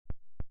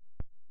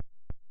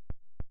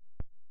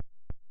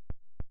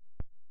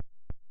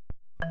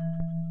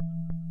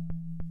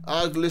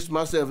I list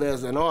myself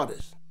as an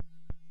artist.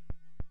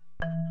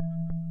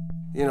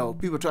 You know,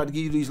 people try to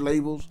give you these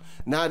labels.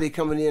 Now they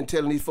coming in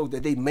telling these folks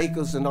that they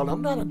makers and all.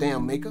 I'm not a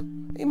damn maker.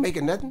 I ain't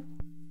making nothing.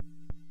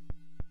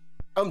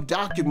 I'm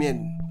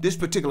documenting this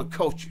particular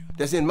culture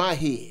that's in my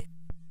head.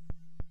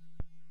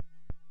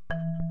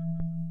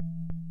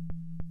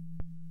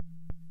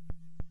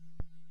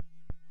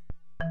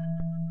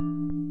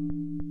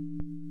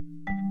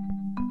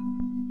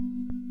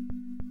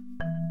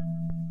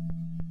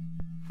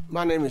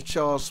 My name is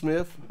Charles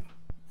Smith,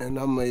 and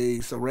I'm a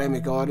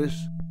ceramic artist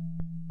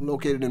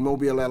located in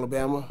Mobile,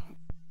 Alabama.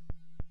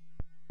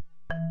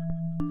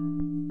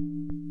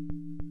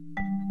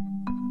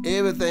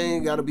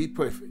 Everything gotta be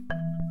perfect.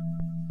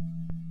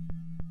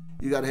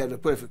 You gotta have the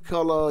perfect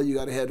color, you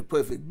gotta have the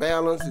perfect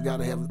balance, you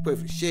gotta have the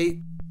perfect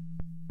shape.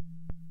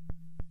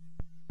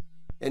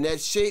 And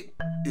that shape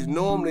is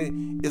normally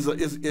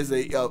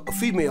a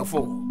female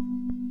form.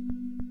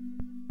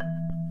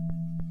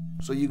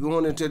 So you're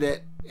going into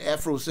that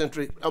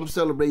Afrocentric, I'm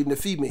celebrating the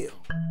female.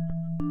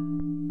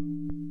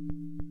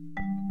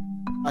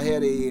 I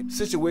had a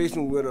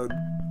situation with an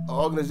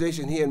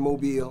organization here in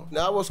Mobile.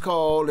 Now I was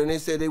called and they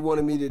said they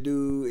wanted me to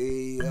do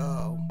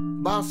a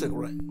bicycle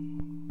rack.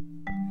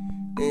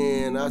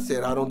 And I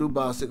said, I don't do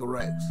bicycle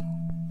racks.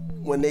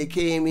 When they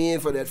came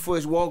in for that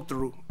first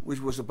walkthrough,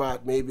 which was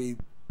about maybe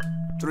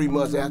 3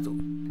 months after,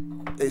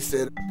 they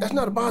said, that's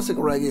not a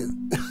bicycle rack, is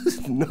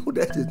it? No,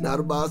 that is not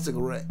a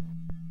bicycle rack.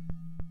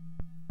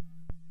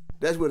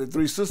 That's where the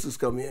three sisters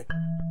come in.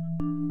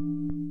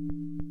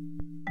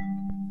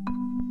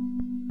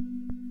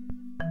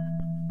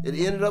 It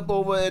ended up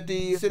over at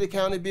the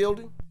city-county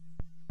building.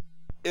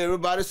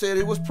 Everybody said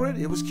it was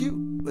pretty, it was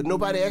cute, but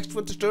nobody asked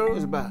what the story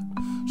was about.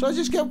 So I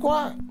just kept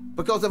quiet,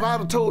 because if I'd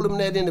have told them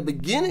that in the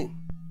beginning,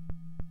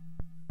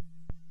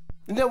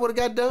 then that would have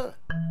got done.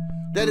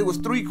 That it was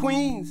 3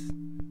 queens,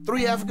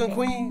 3 African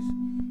queens,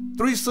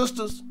 3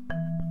 sisters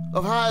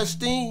of high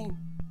esteem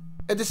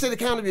at the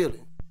city-county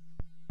building.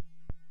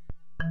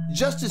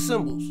 Justice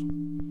symbols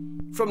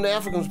from the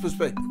African's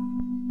perspective.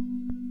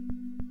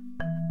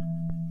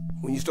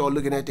 When you start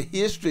looking at the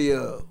history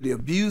of the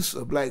abuse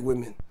of black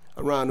women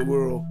around the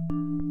world,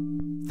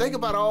 think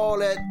about all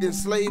that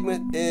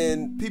enslavement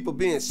and people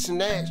being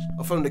snatched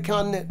from the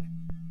continent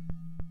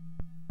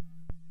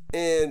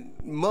and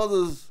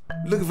mothers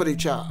looking for their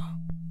child.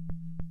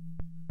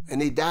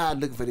 And they died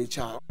looking for their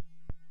child.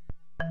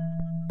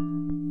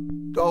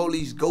 All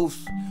these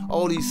ghosts,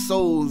 all these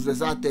souls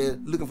that's out there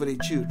looking for their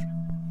children.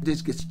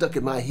 This gets stuck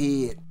in my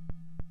head.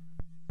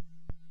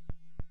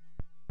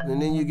 And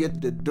then you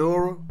get the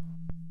Dora.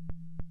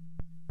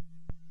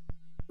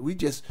 We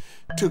just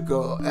took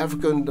an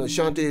African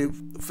Ashanti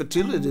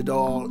fertility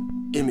doll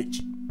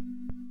image.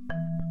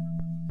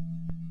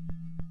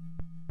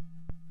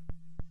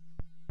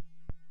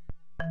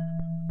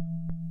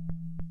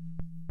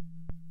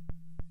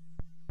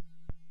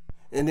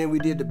 And then we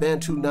did the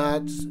Bantu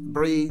knots,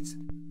 braids,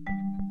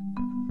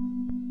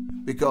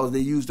 because they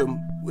used them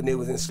when they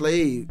was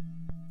enslaved.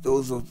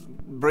 Those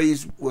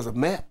braids was a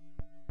map.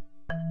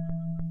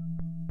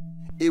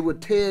 It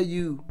would tell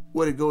you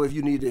where to go if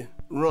you need to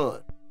run.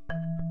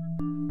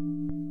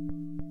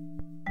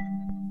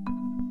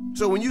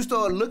 So when you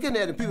start looking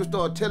at it, people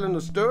start telling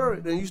the story,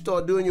 and you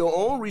start doing your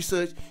own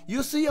research,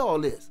 you'll see all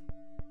this.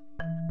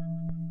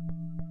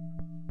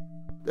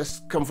 That's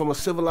come from a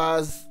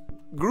civilized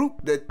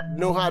group that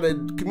know how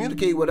to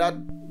communicate without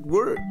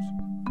words.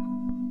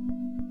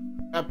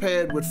 I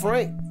paired with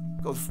Frank,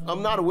 because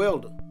I'm not a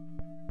welder.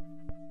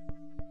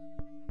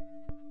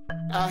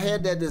 I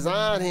had that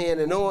design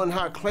hand and knowing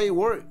how clay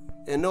worked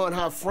and knowing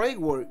how Frank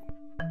worked,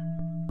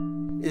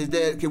 is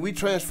that can we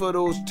transfer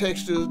those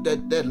textures,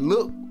 that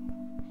look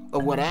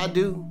of what I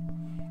do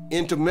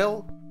into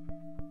melt?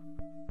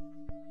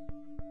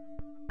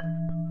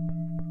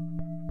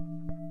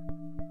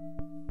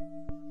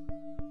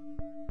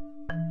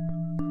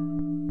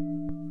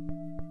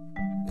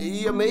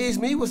 He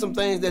amazed me with some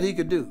things that he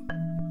could do.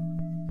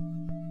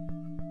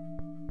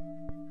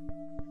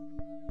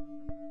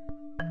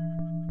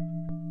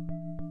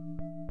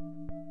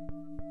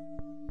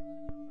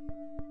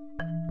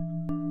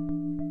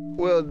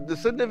 Well, the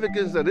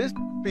significance of this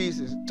piece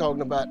is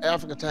talking about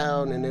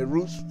Africatown and their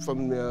roots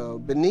from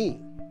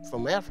Benin,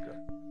 from Africa.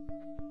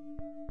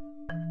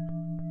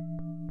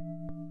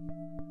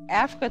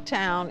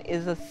 Africatown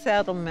is a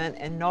settlement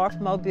in North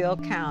Mobile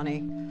County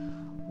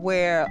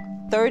where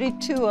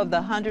 32 of the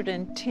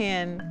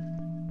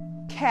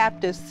 110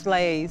 captive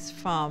slaves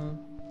from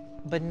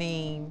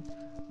Benin,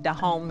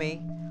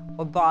 Dahomey,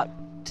 were brought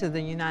to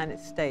the United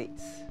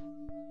States.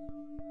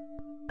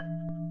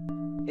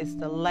 It's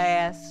the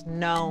last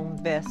known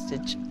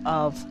vestige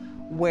of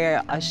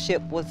where a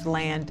ship was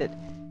landed.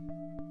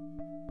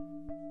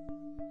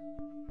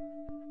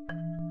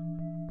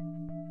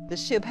 The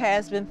ship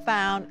has been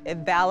found.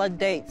 It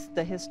validates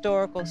the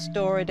historical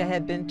story that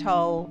had been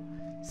told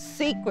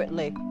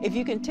secretly. If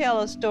you can tell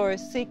a story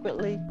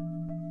secretly.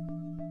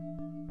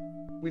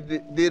 We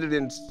did it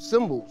in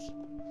symbols.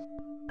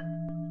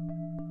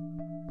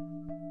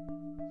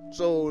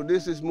 So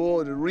this is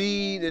more to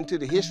read into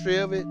the history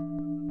of it.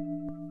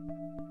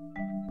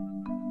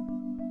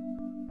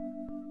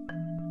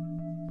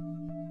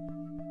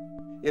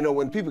 You know,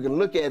 when people can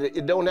look at it,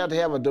 it don't have to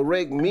have a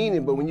direct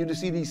meaning, but when you just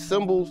see these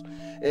symbols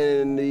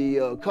and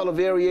the color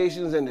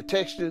variations and the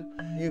texture,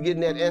 you're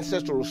getting that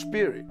ancestral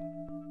spirit.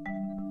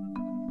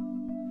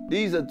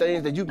 These are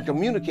things that you can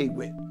communicate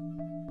with.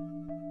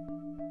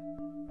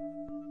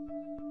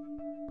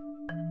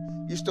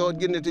 You start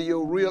getting into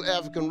your real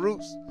African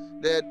roots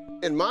that,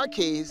 in my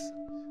case,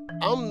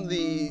 I'm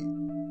the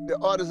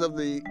artist of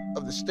the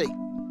state.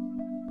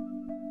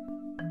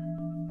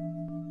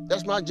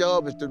 That's my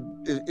job, is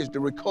to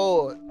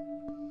record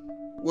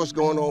what's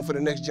going on for the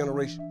next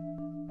generation.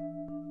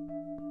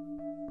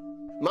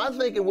 My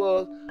thinking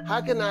was,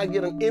 how can I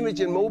get an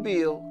image in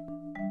Mobile?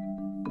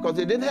 Because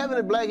they didn't have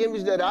any black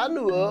image that I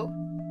knew of.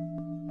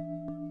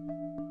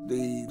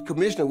 The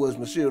commissioner was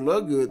Monsieur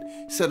Ludgood,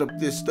 set up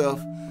this stuff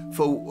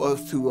for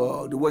us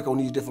to work on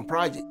these different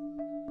projects.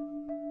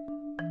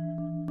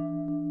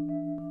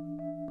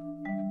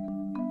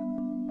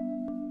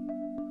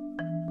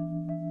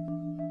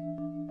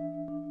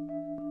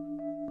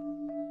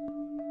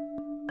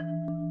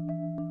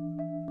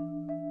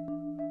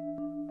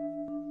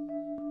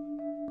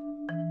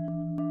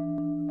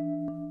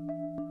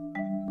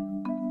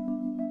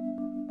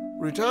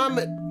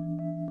 Retirement,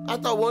 I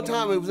thought one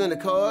time it was in the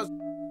cards.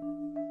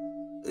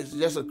 It's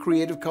just a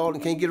creative call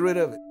and can't get rid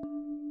of it.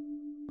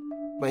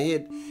 My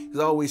head is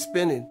always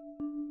spinning.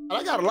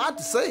 I got a lot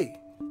to say,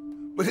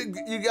 but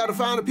you got to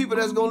find the people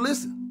that's gonna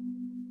listen.